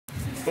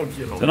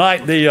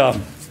Tonight, the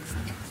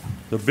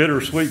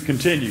bittersweet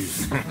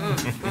continues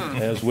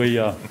as we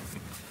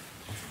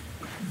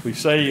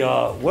say,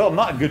 well,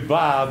 not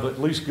goodbye, but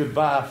at least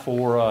goodbye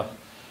for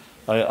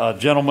a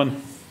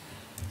gentleman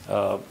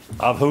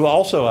who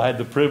also I had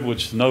the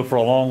privilege to know for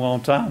a long,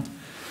 long time.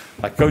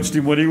 I coached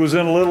him when he was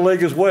in a little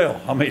league as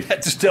well. I mean,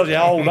 that just tells you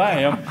how old I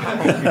am.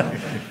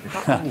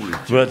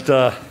 But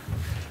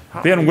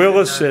Ben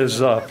Willis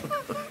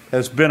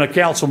has been a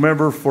council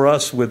member for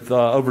us with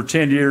over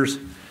 10 years.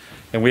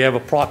 And we have a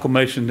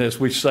proclamation as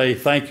we say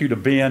thank you to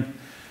Ben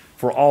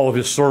for all of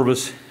his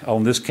service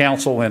on this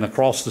council and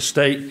across the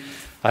state.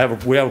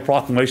 We have a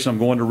proclamation I'm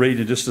going to read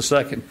in just a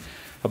second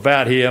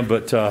about him.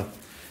 But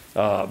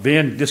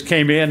Ben just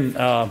came in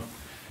a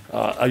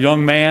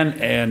young man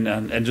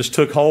and just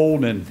took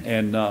hold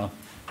and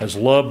has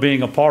loved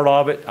being a part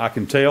of it. I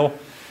can tell.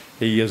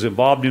 He has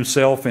involved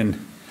himself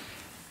in,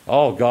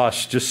 oh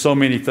gosh, just so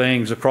many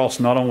things across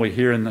not only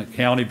here in the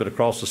county but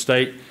across the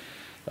state.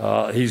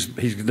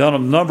 He's done a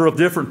number of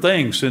different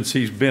things since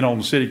he's been on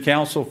the city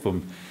council,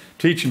 from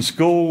teaching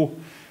school,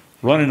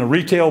 running a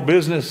retail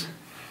business,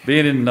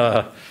 being in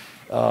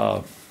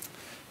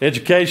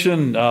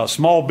education,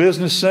 small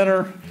business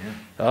center.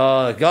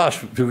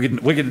 Gosh,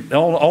 we can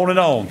on and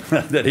on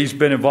that he's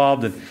been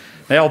involved in.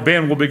 Now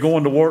Ben will be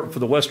going to work for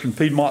the Western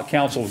Piedmont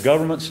Council of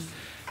Governments,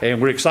 and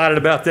we're excited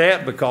about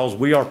that because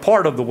we are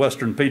part of the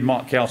Western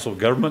Piedmont Council of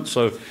Governments.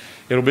 So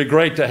it'll be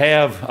great to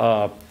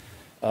have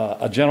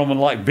a gentleman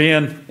like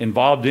Ben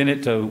involved in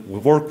it to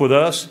work with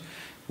us.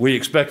 We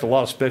expect a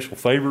lot of special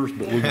favors,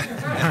 but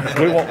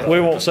we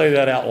won't say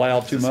that out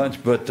loud too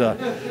much. But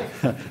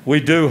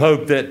we do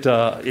hope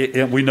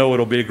that we know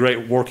it'll be a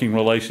great working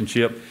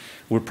relationship.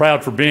 We're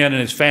proud for Ben and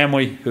his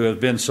family, who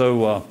have been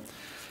so,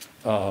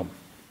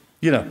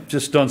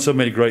 just done so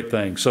many great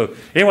things. So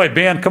anyway,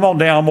 Ben, come on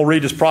down. I'm going to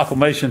read this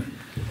proclamation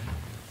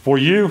for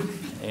you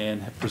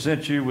and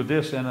present you with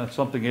this and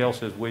something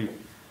else as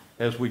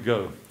we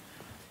go.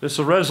 This is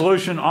a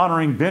resolution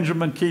honoring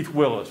Benjamin Keith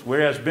Willis.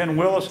 Whereas Ben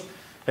Willis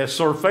has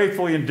served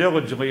faithfully and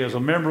diligently as a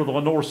member of the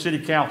Lenoir City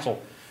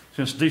Council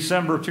since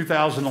December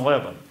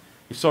 2011.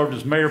 He served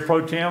as Mayor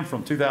Pro Tem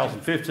from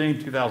 2015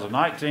 to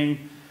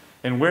 2019.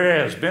 And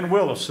whereas Ben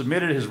Willis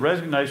submitted his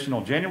resignation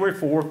on January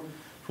 4th,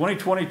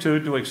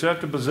 2022 to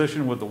accept a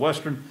position with the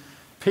Western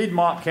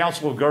Piedmont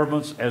Council of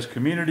Governments as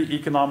Community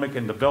Economic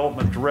and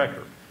Development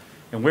Director.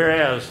 And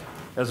whereas,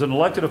 as an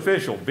elected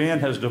official, Ben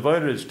has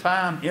devoted his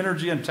time,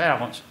 energy, and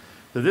talents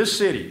to this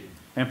city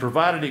and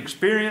provided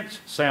experience,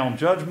 sound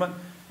judgment,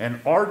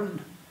 and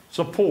ardent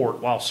support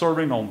while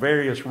serving on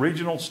various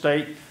regional,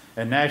 state,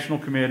 and national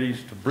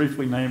committees, to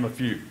briefly name a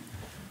few.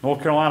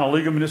 North Carolina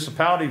League of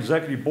Municipality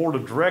Executive Board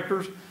of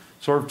Directors,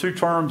 served 2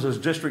 terms as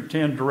District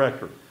 10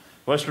 Director.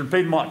 Western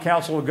Piedmont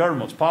Council of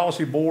Governments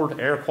Policy Board,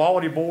 Air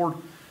Quality Board,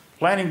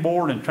 Planning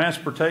Board, and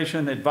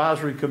Transportation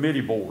Advisory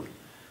Committee Board.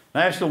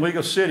 National League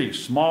of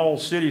Cities, Small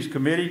Cities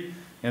Committee,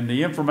 and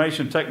the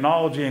Information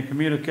Technology and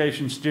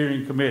Communication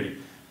Steering Committee.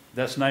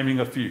 That's naming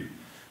a few.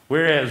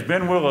 Whereas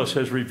Ben Willis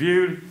has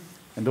reviewed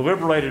and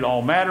deliberated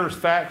all matters,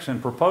 facts,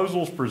 and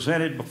proposals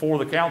presented before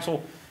the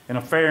council in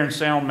a fair and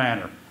sound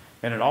manner,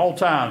 and at all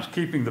times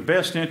keeping the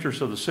best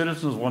interests of the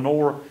citizens of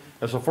Lenoir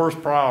as a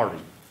first priority.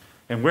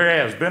 And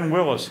whereas Ben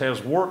Willis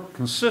has worked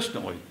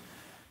consistently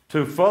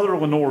to further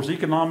Lenoir's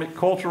economic,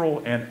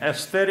 cultural, and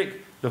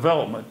aesthetic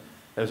development,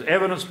 as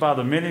evidenced by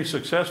the many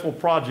successful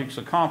projects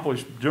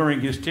accomplished during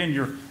his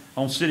tenure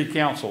on City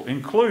Council,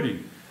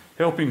 including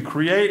helping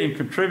create and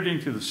contributing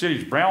to the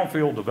city's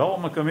Brownfield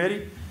Development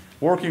Committee,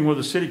 working with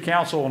the City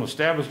Council on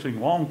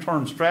establishing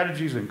long-term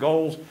strategies and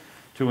goals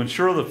to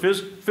ensure the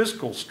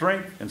fiscal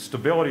strength and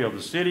stability of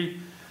the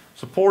city,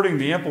 supporting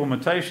the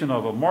implementation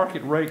of a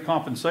market rate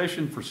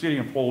compensation for city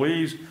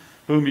employees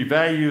whom he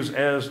values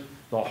as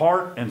the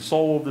heart and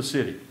soul of the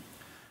city.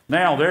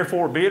 Now,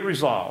 therefore, be it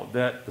resolved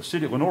that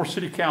the Lenoir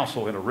City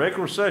Council, in a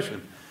regular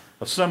session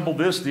assembled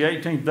the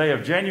 18th day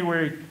of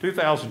January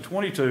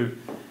 2022,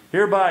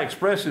 hereby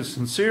expresses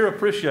sincere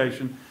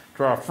appreciation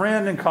to our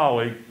friend and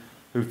colleague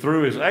who,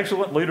 through his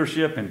excellent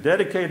leadership and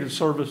dedicated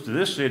service to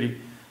this city,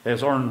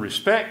 has earned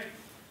respect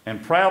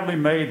and proudly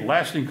made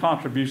lasting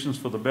contributions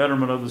for the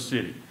betterment of the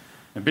city.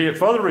 And be it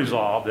further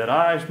resolved that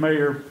I, as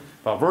mayor,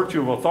 by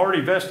virtue of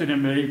authority vested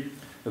in me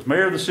as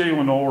mayor of the city of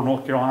Lenoir,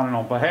 North Carolina, and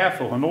on behalf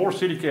of Lenoir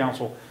City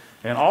Council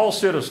and all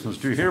citizens,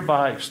 do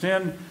hereby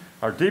extend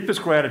our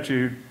deepest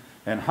gratitude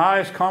and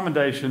highest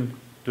commendation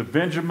to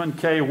Benjamin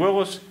K.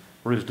 Willis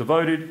for his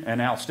devoted and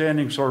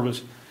outstanding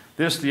service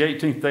this, the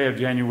 18th day of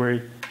January,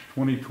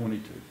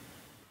 2022.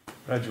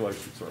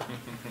 Congratulations, sir.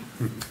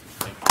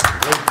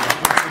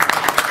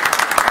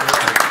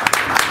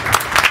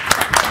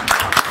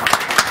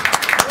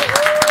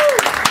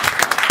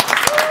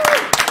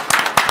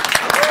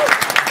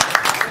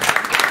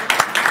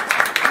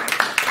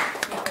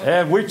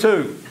 And we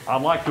too,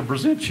 I'd like to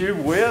present you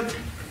with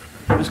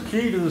this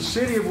key to the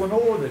city of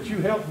Lenoir that you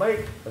helped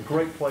make a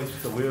great place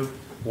to live,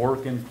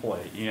 work, and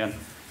play in.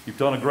 You've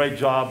done a great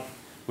job.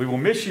 We will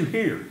miss you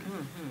here,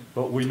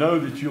 but we know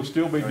that you'll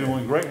still be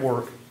doing great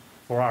work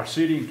for our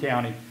city and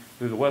county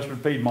through the Western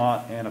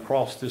Piedmont and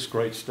across this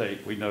great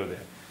state. We know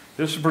that.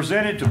 This is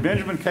presented to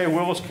Benjamin K.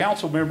 Willis,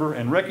 council member,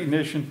 in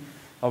recognition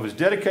of his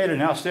dedicated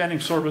and outstanding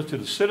service to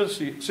the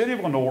city of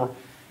Lenoir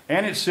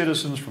and its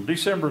citizens from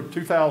December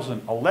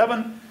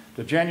 2011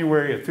 to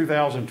January of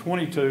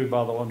 2022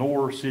 by the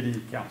Lenoir City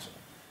Council.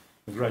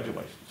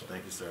 Congratulations.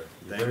 Thank you, sir.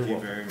 Thank you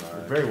very much. You're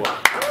very well.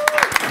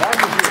 Mike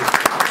is here.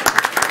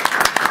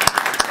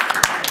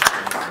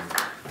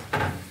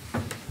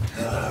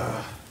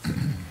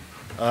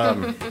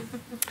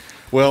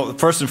 Well,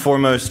 first and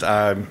foremost,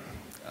 I've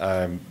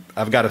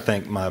got to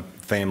thank my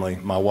family,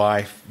 my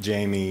wife,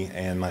 Jamie,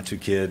 and my two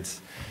kids,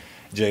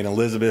 Jay and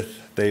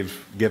Elizabeth. They've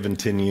given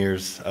 10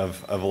 years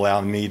of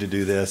allowing me to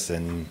do this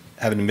and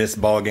having to miss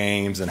ball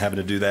games and having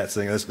to do that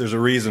thing. There's a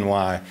reason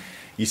why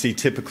you see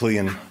typically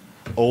an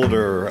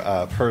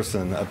older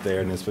person up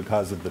there, and it's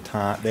because of the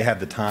time. They have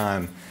the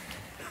time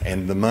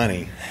and the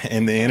money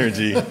and the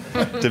energy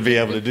to be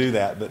able to do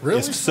that. But really?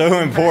 It's so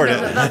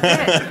important.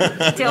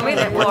 Tell me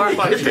that more.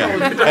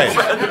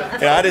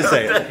 Hey, I didn't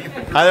say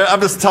it. I'm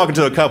just talking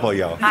to a couple of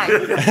y'all.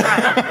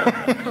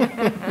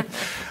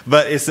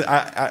 But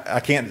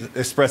I can't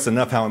express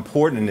enough how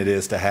important it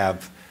is to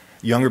have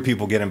younger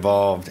people get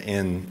involved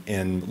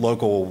in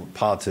local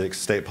politics,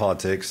 state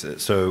politics.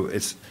 So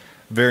it's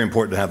very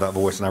important to have that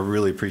voice, and I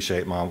really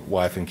appreciate my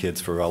wife and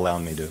kids for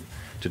allowing me to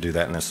do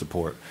that and their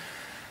support.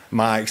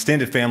 My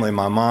extended family,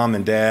 my mom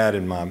and dad,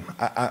 and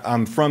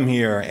I'm from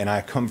here, and I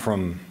come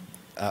from,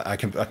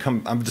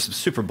 I'm just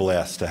super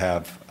blessed to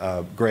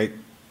have great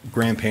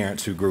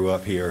grandparents who grew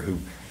up here, who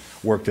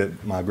worked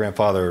at, my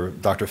grandfather,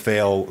 Dr.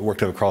 Fail,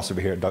 worked across over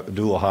here at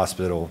Doolittle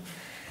Hospital,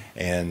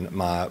 and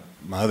my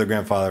other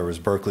grandfather was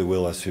Berkeley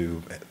Willis,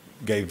 who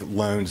gave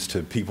loans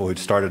to people who'd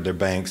started their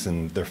banks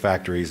and their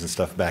factories and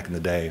stuff back in the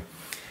day.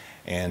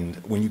 And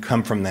when you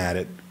come from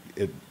that,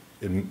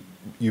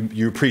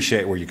 you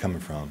appreciate where you're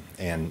coming from,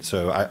 and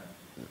so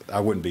I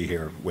wouldn't be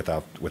here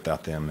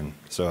without them, and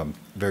so I'm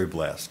very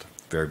blessed,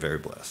 very, very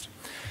blessed.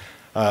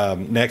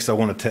 Next, I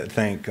want to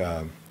thank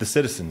the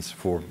citizens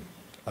for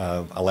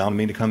allowing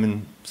me to come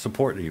and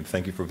support you.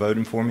 Thank you for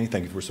voting for me.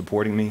 Thank you for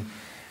supporting me.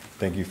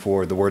 Thank you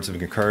for the words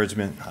of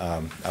encouragement.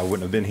 I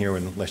wouldn't have been here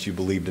unless you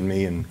believed in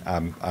me, and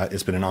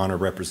it's been an honor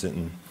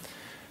representing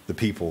the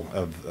people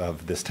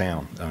of this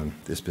town.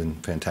 It's been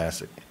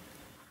fantastic.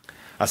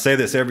 I say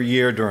this every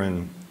year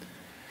during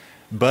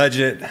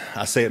budget.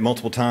 I say it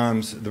multiple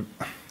times.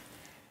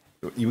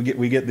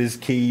 We get these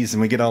keys and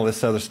we get all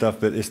this other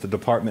stuff, but it's the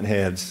department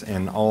heads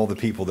and all the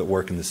people that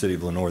work in the city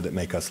of Lenoir that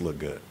make us look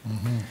good.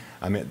 Mm-hmm.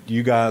 I mean,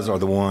 you guys are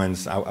the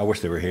ones. I wish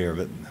they were here,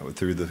 but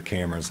through the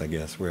cameras, I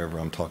guess, wherever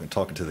I'm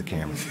talking to the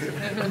cameras.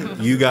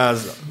 You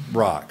guys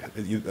rock.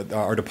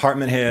 Our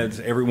department heads,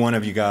 every one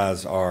of you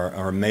guys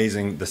are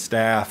amazing. The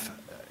staff.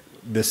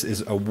 This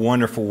is a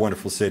wonderful,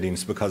 wonderful city, and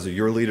it's because of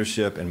your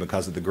leadership and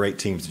because of the great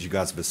teams that you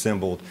guys have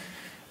assembled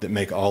that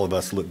make all of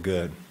us look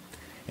good.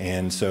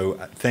 And so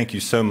thank you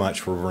so much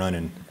for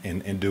running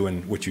and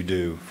doing what you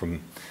do,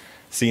 from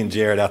seeing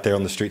Jared out there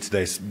on the street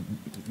today,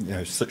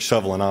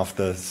 shoveling off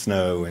the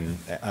snow, and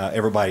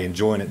everybody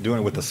enjoying it, doing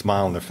it with a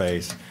smile on their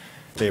face.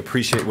 They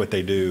appreciate what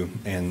they do,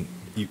 and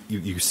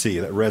you see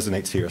that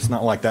resonates here. It's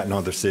not like that in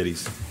other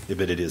cities,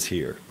 but it is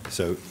here.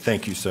 So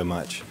thank you so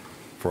much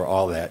for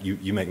all that.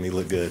 You make me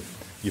look good.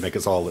 You make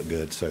us all look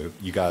good. So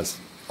you guys,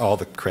 all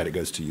the credit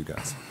goes to you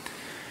guys.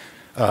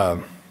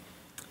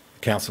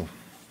 Council,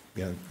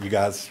 you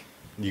guys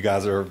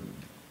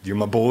you're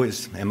my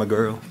boys and my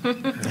girl.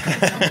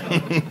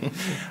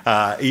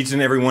 Each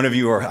and every one of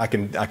you I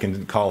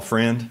can call a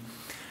friend.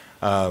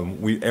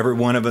 Every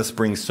one of us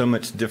brings so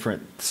much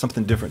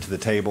something different to the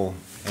table,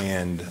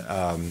 and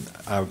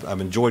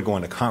I've enjoyed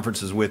going to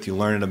conferences with you,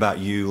 learning about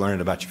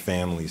your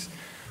families,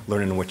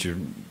 learning what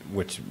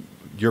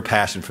your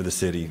passion for the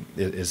city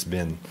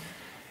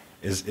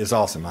is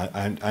awesome.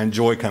 I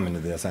enjoy coming to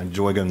this. I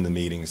enjoy going to the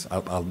meetings.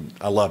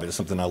 I love it. It's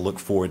something I look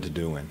forward to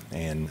doing,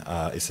 and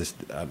it's just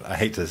I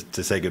hate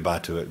to say goodbye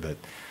to it, but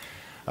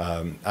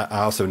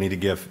I also need to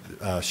give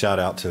a shout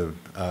out to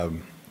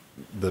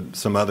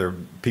some other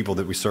people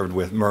that we served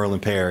with. Merlin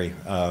Perry,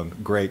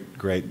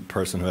 great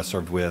person who I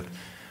served with.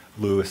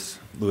 Lewis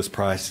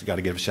Price, got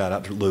to give a shout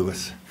out to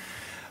Lewis.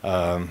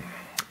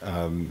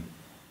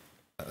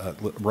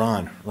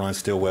 Ron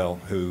Stillwell,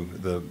 who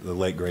the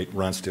late great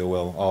Ron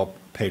Stillwell, all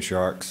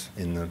patriarchs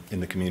in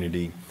the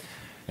community,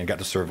 and got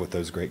to serve with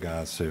those great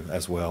guys too,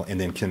 as well. And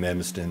then Kim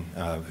Edmiston,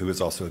 who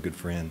is also a good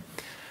friend.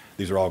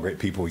 These are all great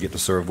people we get to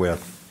serve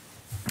with.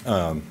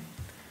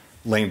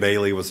 Lane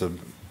Bailey was an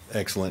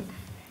excellent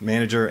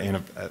manager,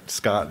 and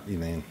Scott,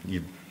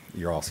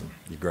 you're awesome.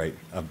 You're great.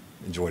 I've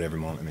enjoyed every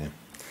moment,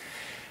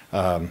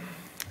 man.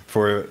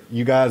 For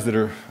you guys that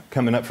are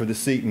coming up for this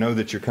seat, know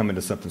that you're coming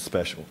to something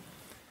special.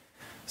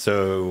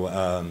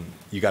 So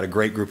you got a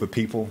great group of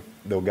people.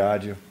 They'll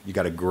guide you. You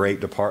got a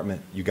great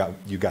department. You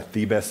got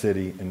the best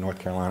city in North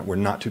Carolina. We're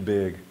not too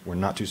big. We're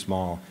not too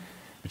small,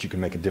 but you can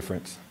make a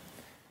difference.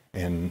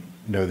 And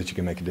know that you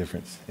can make a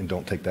difference, and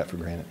don't take that for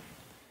granted.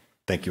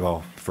 Thank you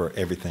all for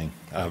everything.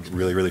 I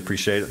really, really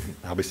appreciate it.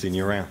 I'll be seeing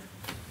you around.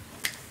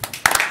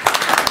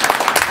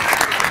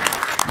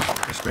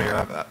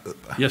 Mayor,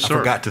 Yes, I sir.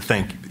 forgot to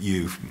thank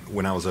you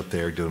when I was up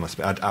there doing my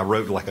speech. I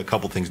wrote like a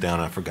couple things down,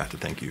 and I forgot to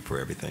thank you for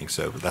everything.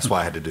 So that's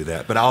why I had to do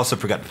that. But I also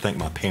forgot to thank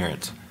my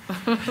parents.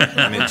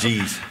 I mean,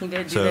 geez. You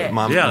did do So that.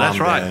 mom, Yeah, that's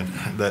mom right.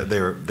 and dad,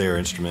 they're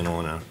instrumental,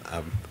 and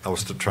I was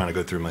still trying to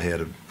go through my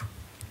head of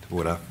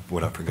what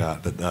I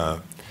forgot.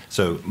 But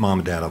so, Mom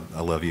and Dad,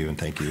 I love you and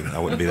thank you. I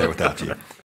wouldn't be there without you.